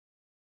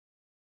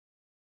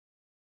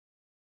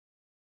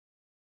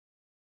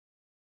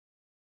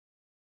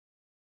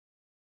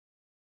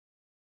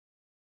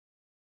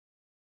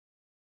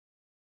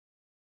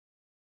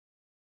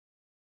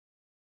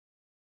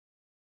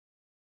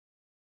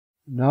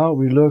Now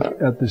we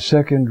look at the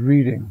second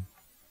reading.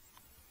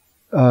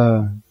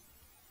 We're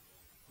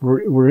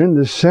in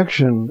this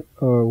section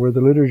where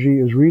the liturgy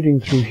is reading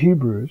through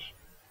Hebrews,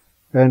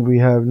 and we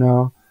have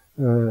now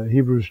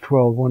Hebrews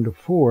 12,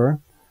 1-4,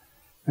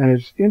 and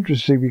it's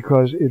interesting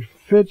because it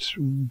fits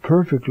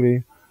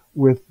perfectly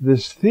with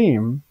this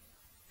theme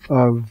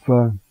of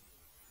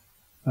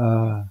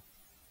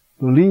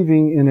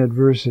believing in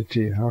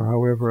adversity, or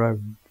however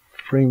I've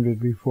framed it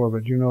before,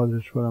 but you know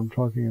that's what I'm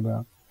talking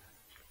about.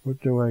 What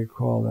do I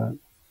call that?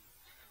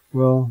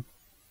 Well,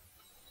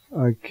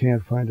 I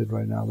can't find it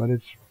right now, but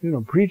it's,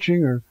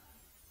 preaching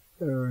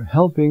or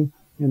helping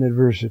in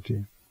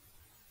adversity.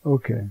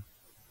 Okay.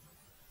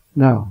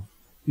 Now,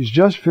 he's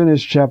just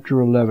finished chapter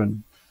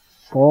 11,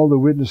 all the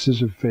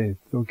witnesses of faith,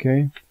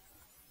 okay?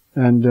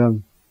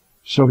 And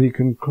so he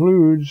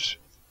concludes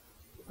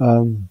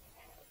that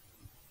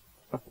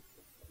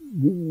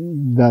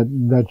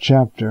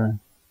chapter,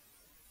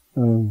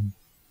 and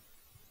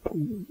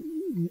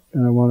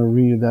I want to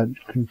read that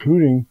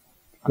concluding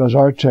because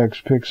our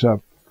text picks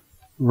up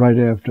right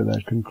after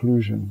that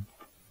conclusion.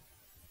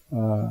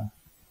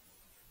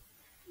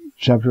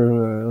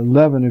 Chapter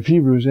 11 of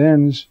Hebrews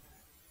ends,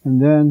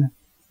 and then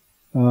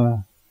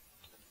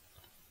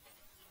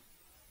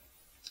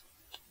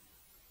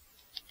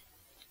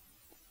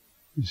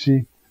you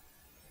see,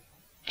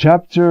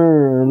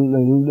 chapter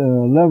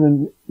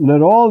 11,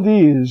 all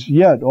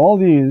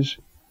these,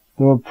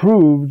 though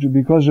approved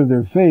because of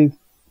their faith,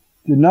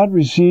 did not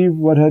receive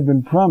what had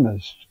been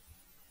promised.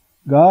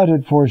 God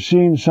had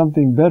foreseen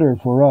something better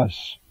for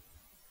us,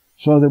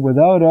 so that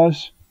without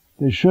us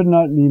they should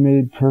not be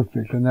made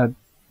perfect. And that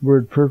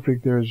word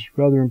perfect there is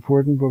rather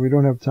important, but we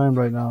don't have time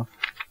right now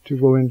to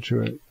go into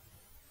it.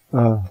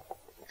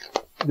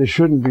 They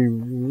shouldn't be,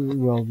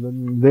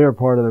 their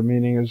part of the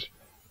meaning is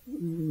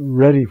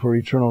ready for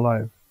eternal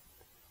life.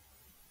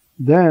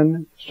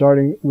 Then,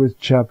 starting with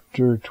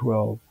chapter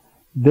 12,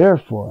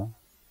 therefore,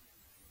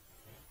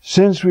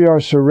 since we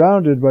are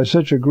surrounded by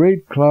such a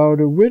great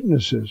cloud of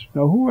witnesses.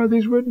 Now, who are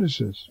these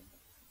witnesses?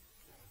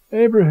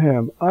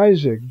 Abraham,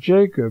 Isaac,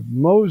 Jacob,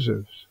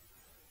 Moses,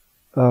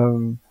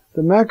 the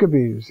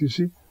Maccabees, you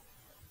see.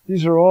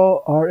 These are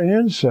all our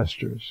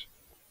ancestors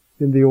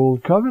in the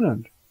Old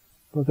Covenant.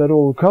 But that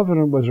Old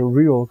Covenant was a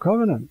real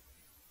covenant.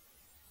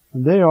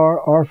 And they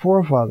are our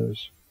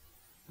forefathers.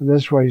 And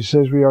that's why he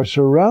says we are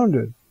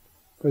surrounded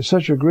by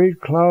such a great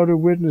cloud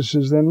of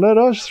witnesses. Then let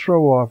us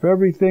throw off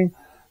everything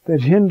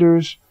that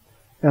hinders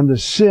and the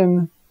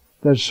sin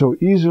that so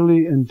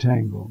easily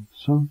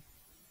entangles.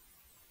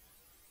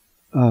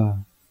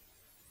 And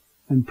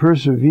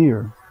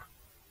persevere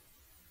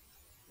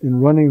in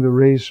running the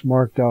race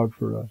marked out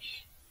for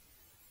us.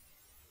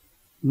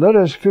 Let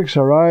us fix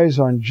our eyes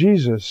on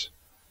Jesus,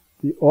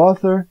 the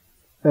author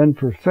and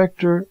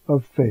perfecter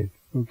of faith.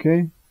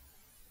 Okay?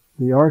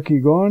 The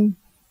archigon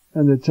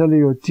and the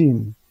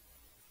teleotin.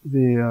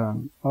 The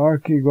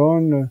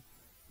archigon,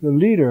 the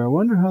leader. I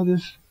wonder how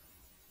this...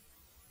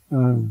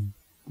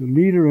 the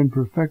leader and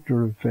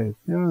perfecter of faith.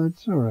 Yeah,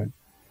 that's all right.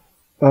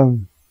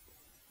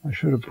 I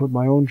should have put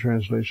my own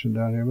translation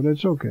down here, but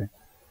it's okay.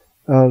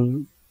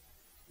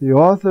 The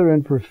author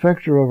and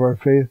perfecter of our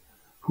faith,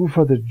 who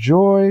for the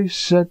joy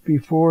set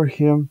before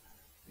him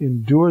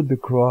endured the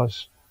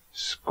cross,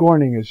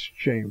 scorning its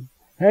shame.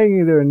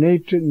 Hanging there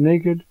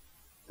naked,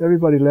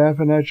 everybody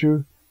laughing at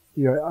you,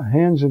 your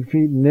hands and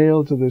feet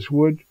nailed to this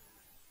wood.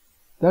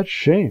 That's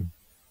shame.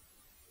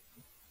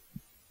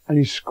 And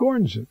he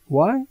scorns it.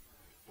 Why?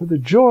 For the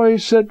joy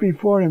set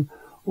before him.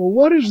 Well,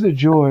 what is the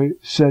joy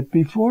set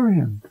before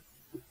him?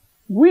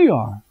 We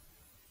are.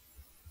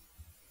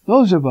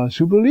 Those of us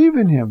who believe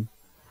in him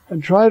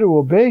and try to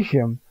obey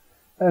him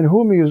and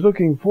whom he is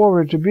looking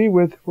forward to be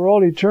with for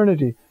all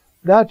eternity.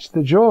 That's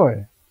the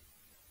joy.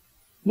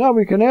 Now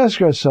we can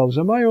ask ourselves,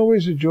 am I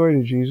always a joy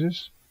to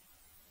Jesus?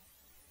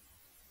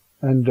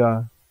 And,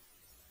 the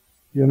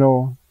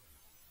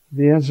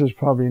answer is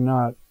probably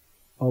not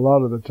a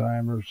lot of the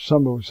time, or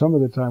some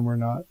of the time we're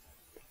not.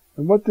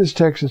 And what this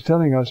text is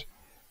telling us,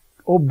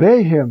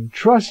 obey him,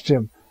 trust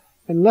him,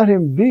 and let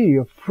him be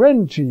a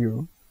friend to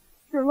you.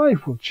 Your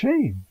life will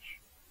change.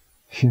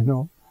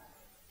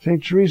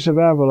 St. Teresa of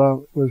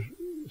Avila was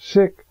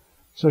sick,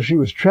 so she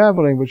was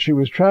traveling, but she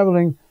was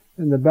traveling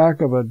in the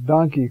back of a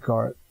donkey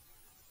cart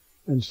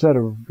instead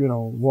of,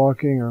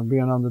 walking or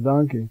being on the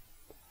donkey.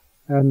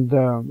 And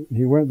the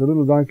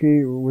little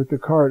donkey with the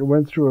cart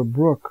went through a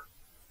brook,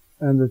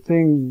 and the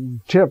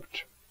thing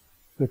tipped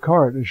the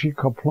cart, and she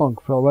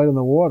kaplunk, fell right in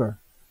the water.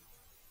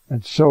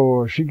 And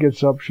so she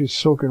gets up, she's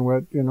soaking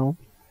wet, and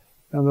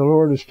the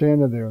Lord is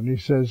standing there, and he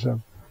says,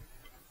 well,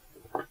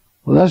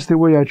 that's the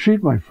way I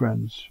treat my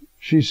friends.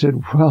 She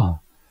said,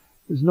 well,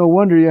 it's no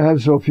wonder you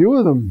have so few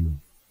of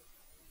them.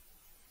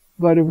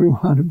 But if we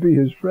want to be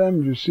his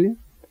friend, you see,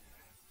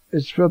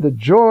 it's for the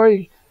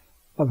joy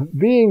of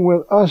being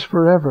with us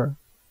forever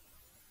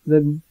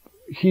that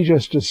he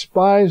just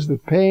despised the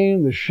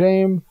pain, the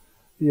shame,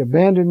 the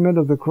abandonment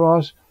of the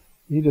cross.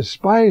 He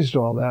despised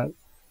all that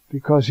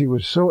because he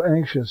was so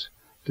anxious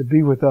to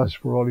be with us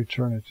for all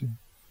eternity.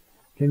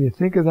 Can you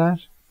think of that?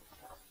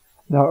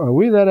 Now, are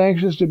we that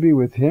anxious to be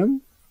with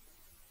Him?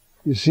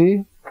 You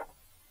see,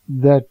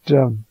 that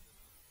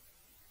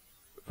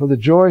for the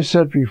joy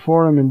set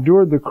before Him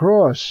endured the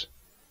cross,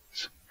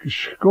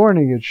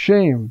 scorning its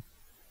shame,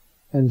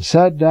 and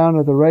sat down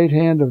at the right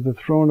hand of the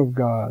throne of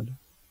God.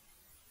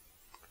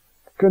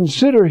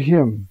 Consider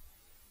Him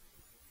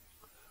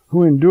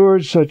who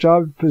endured such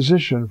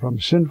opposition from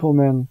sinful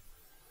men,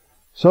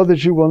 so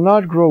that you will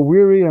not grow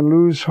weary and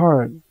lose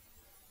heart.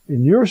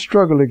 In your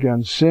struggle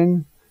against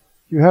sin,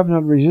 you have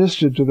not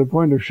resisted to the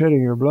point of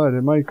shedding your blood.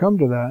 It might come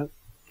to that,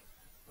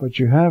 but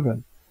you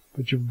haven't.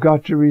 But you've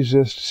got to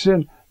resist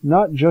sin,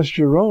 not just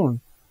your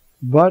own,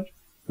 but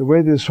the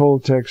way this whole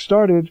text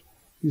started,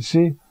 you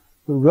see,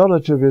 the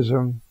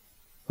relativism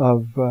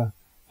of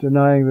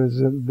denying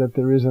that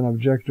there is an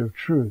objective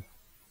truth.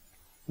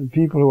 And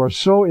people who are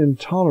so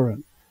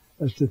intolerant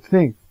as to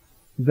think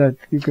that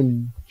you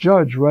can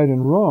judge right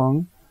and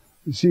wrong,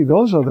 you see,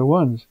 those are the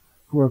ones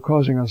who are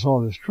causing us all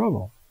this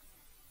trouble.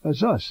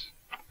 That's us.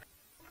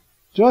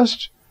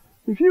 Just,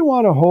 if you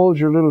want to hold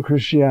your little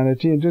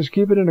Christianity and just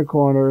keep it in a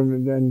corner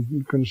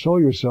and console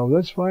yourself,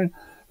 that's fine.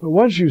 But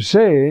once you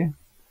say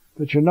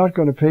that you're not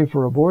going to pay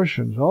for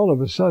abortions, all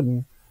of a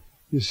sudden,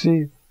 you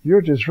see,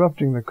 you're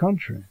disrupting the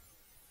country.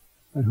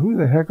 And who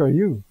the heck are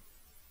you?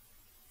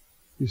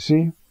 You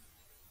see?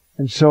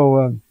 And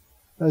so,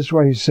 that's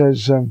why he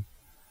says,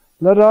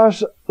 let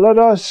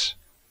us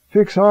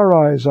fix our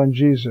eyes on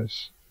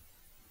Jesus,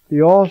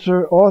 the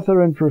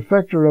author and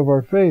perfecter of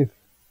our faith,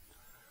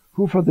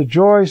 who for the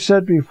joy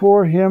set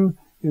before Him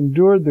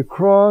endured the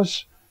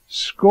cross,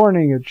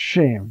 scorning its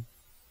shame,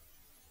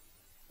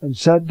 and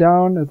sat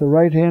down at the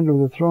right hand of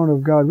the throne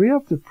of God. We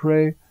have to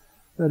pray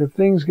that if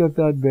things get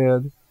that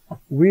bad,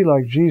 we,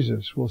 like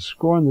Jesus, will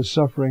scorn the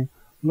suffering,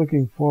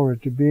 looking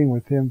forward to being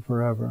with Him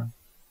forever.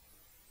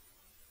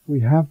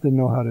 We have to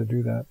know how to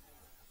do that.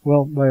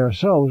 Well, by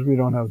ourselves, we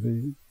don't have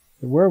the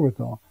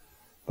wherewithal.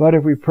 But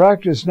if we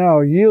practice now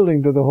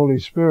yielding to the Holy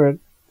Spirit,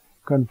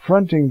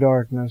 confronting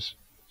darkness,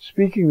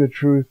 speaking the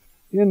truth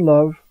in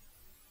love,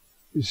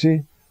 you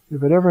see,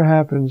 if it ever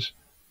happens,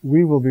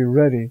 we will be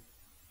ready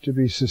to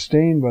be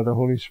sustained by the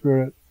Holy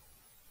Spirit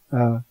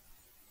and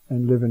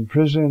live in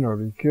prison or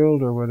be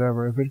killed or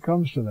whatever, if it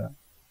comes to that.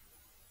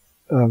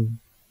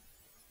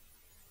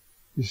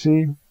 You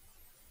see,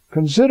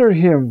 consider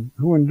Him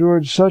who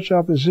endured such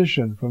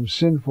opposition from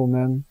sinful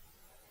men,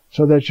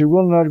 so that you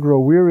will not grow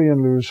weary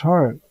and lose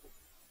heart.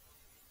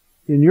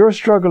 In your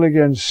struggle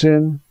against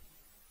sin,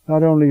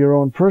 not only your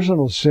own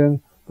personal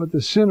sin, but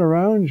the sin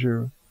around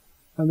you,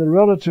 and the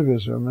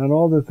relativism, and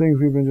all the things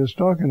we've been just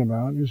talking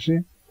about, you see,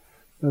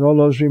 and all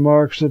those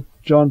remarks that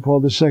John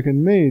Paul II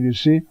made, you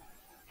see,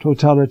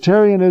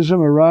 totalitarianism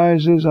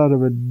arises out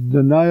of a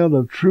denial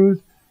of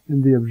truth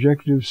in the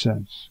objective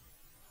sense.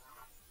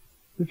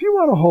 If you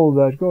want to hold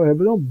that, go ahead,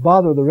 but don't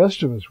bother the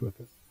rest of us with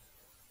it.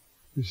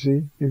 You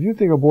see, if you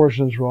think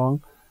abortion's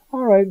wrong,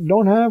 all right,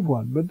 don't have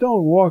one, but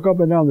don't walk up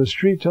and down the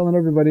street telling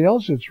everybody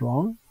else it's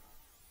wrong.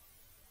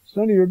 It's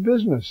none of your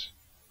business.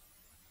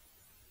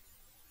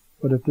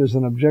 But if there's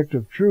an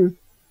objective truth,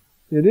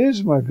 it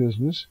is my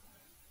business,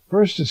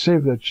 first to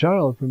save that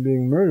child from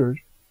being murdered,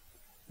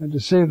 and to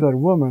save that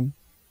woman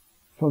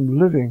from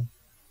living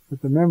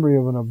with the memory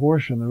of an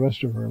abortion the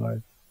rest of her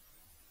life.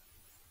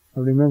 I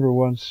remember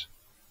once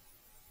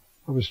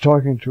I was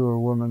talking to a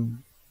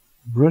woman,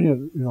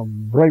 brilliant,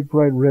 bright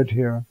red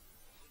hair.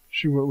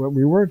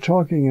 We weren't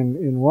talking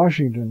in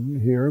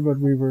Washington here, but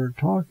we were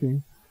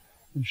talking,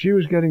 and she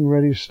was getting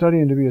ready,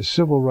 studying to be a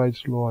civil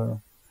rights lawyer.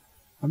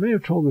 I may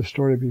have told this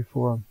story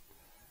before,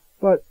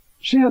 but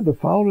she had the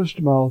foulest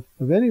mouth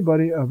of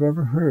anybody I've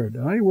ever heard.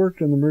 And I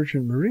worked in the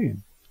Merchant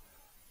Marine.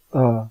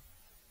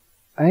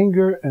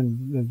 Anger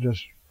and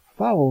just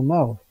foul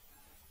mouth.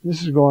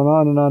 This is going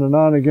on and on and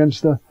on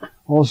against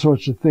all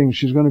sorts of things.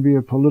 She's going to be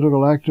a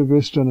political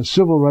activist and a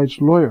civil rights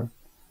lawyer.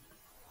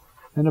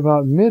 And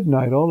about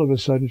midnight, all of a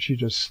sudden, she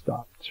just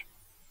stopped.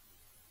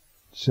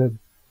 Said,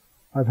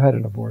 I've had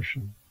an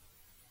abortion.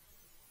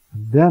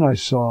 And then I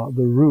saw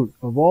the root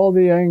of all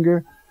the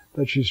anger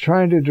that she's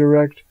trying to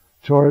direct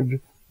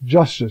toward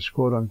justice,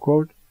 quote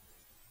unquote,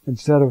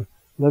 instead of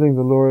letting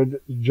the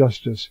Lord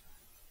justice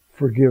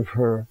forgive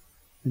her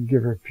and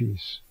give her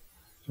peace.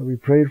 So we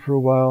prayed for a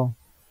while.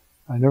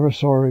 I never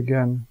saw her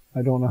again.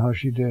 I don't know how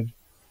she did.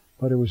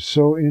 But it was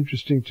so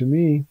interesting to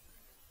me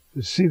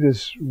to see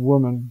this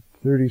woman,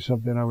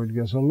 30-something I would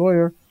guess, a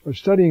lawyer, or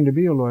studying to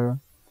be a lawyer,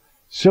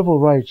 civil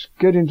rights,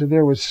 get into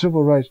there with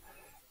civil rights,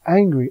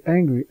 angry,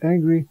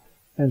 and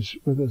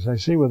with, as I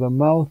say, with a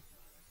mouth.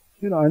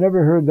 I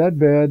never heard that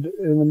bad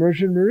in the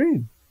Merchant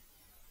Marine.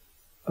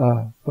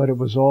 But it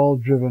was all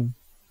driven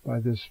by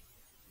this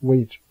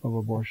weight of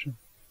abortion.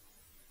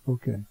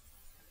 Okay.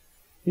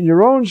 In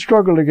your own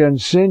struggle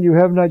against sin, you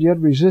have not yet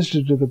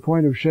resisted to the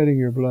point of shedding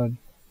your blood.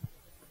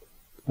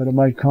 But it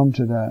might come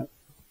to that.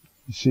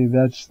 You see,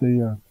 that's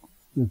the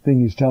thing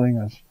he's telling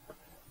us.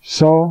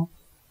 So,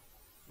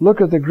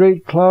 look at the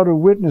great cloud of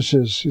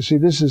witnesses. You see,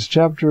 this is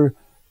chapter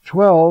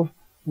 12,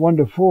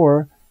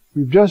 1-4.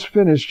 We've just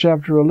finished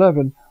chapter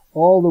 11.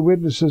 all the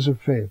witnesses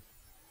of faith.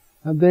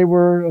 And they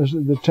were, as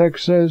the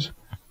text says,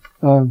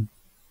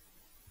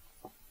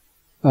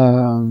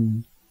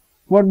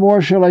 what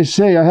more shall I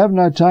say? I have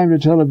not time to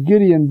tell of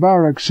Gideon,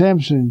 Barak,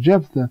 Samson,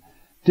 Jephthah,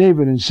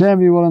 David, and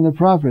Samuel, and the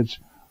prophets,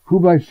 who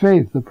by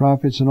faith, the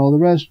prophets and all the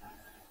rest,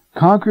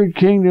 conquered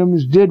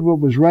kingdoms, did what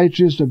was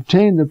righteous,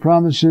 obtained the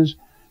promises.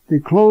 They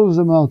closed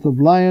the mouth of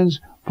lions,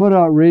 put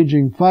out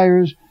raging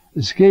fires,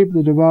 escaped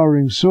the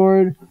devouring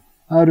sword.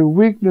 Out of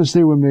weakness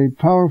they were made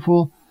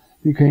powerful,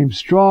 became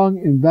strong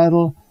in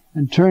battle,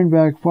 and turned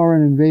back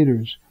foreign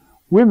invaders.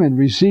 Women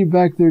received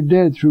back their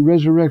dead through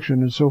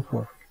resurrection, and so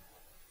forth.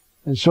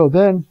 And so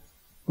then,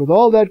 with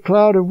all that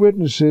cloud of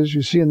witnesses,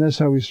 you see, and that's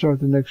how we start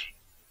the next.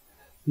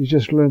 You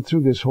just learned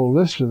through this whole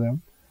list of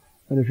them.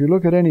 And if you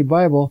look at any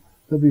Bible,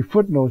 there'll be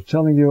footnotes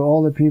telling you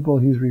all the people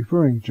he's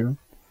referring to.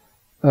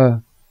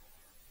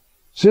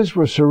 Since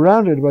we're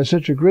surrounded by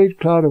such a great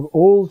cloud of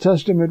Old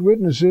Testament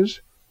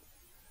witnesses,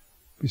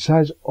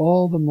 besides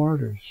all the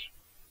martyrs,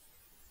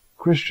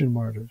 Christian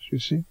martyrs, you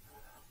see,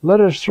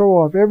 let us throw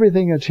off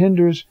everything that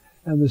hinders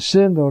and the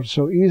sin that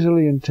so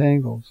easily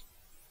entangles,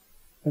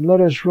 and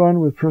let us run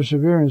with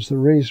perseverance the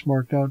race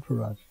marked out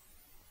for us.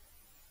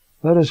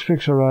 Let us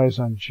fix our eyes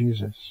on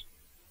Jesus,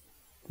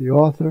 the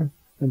author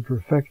and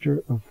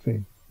perfecter of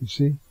faith. You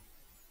see?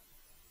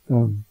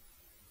 I'm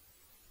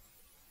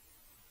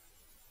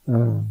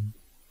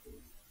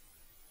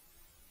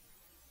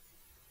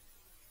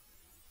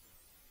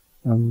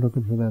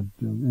looking for that.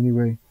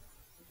 Anyway,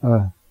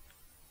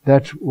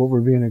 that's what we're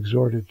being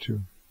exhorted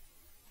to.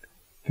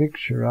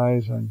 Fix your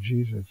eyes on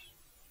Jesus,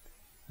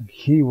 and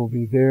He will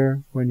be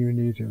there when you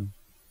need Him.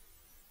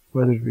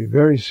 Whether it be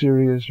very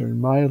serious or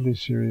mildly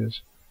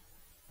serious,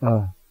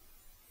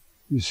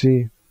 you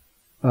see,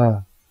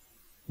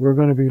 we're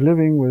going to be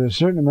living with a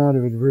certain amount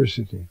of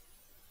adversity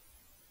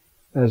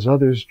as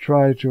others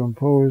try to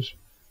impose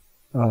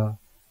a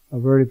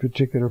very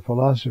particular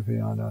philosophy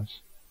on us,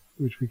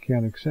 which we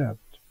can't accept.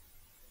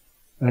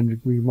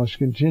 And we must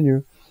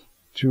continue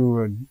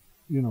to,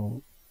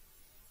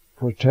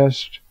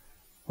 protest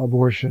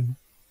abortion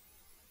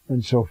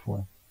and so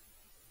forth.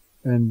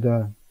 And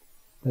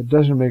that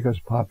doesn't make us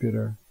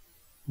popular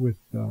with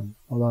a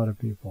lot of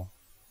people.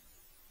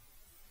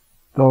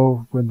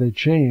 Though when they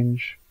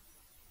change,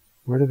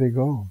 where do they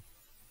go?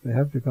 They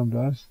have to come to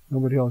us.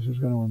 Nobody else is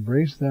going to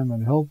embrace them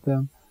and help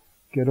them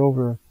get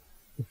over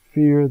the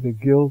fear, the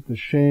guilt, the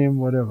shame,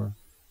 whatever,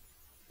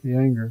 the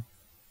anger.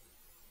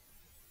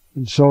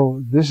 And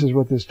so this is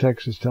what this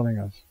text is telling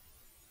us.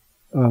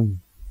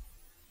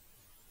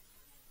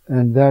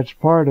 And that's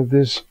part of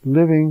this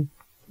living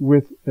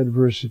with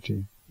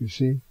adversity, you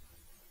see.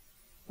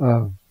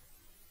 And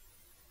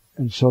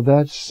so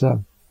that's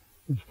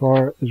as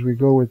far as we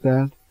go with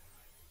that.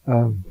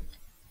 And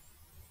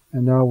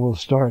now we'll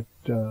start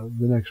the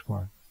next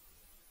part.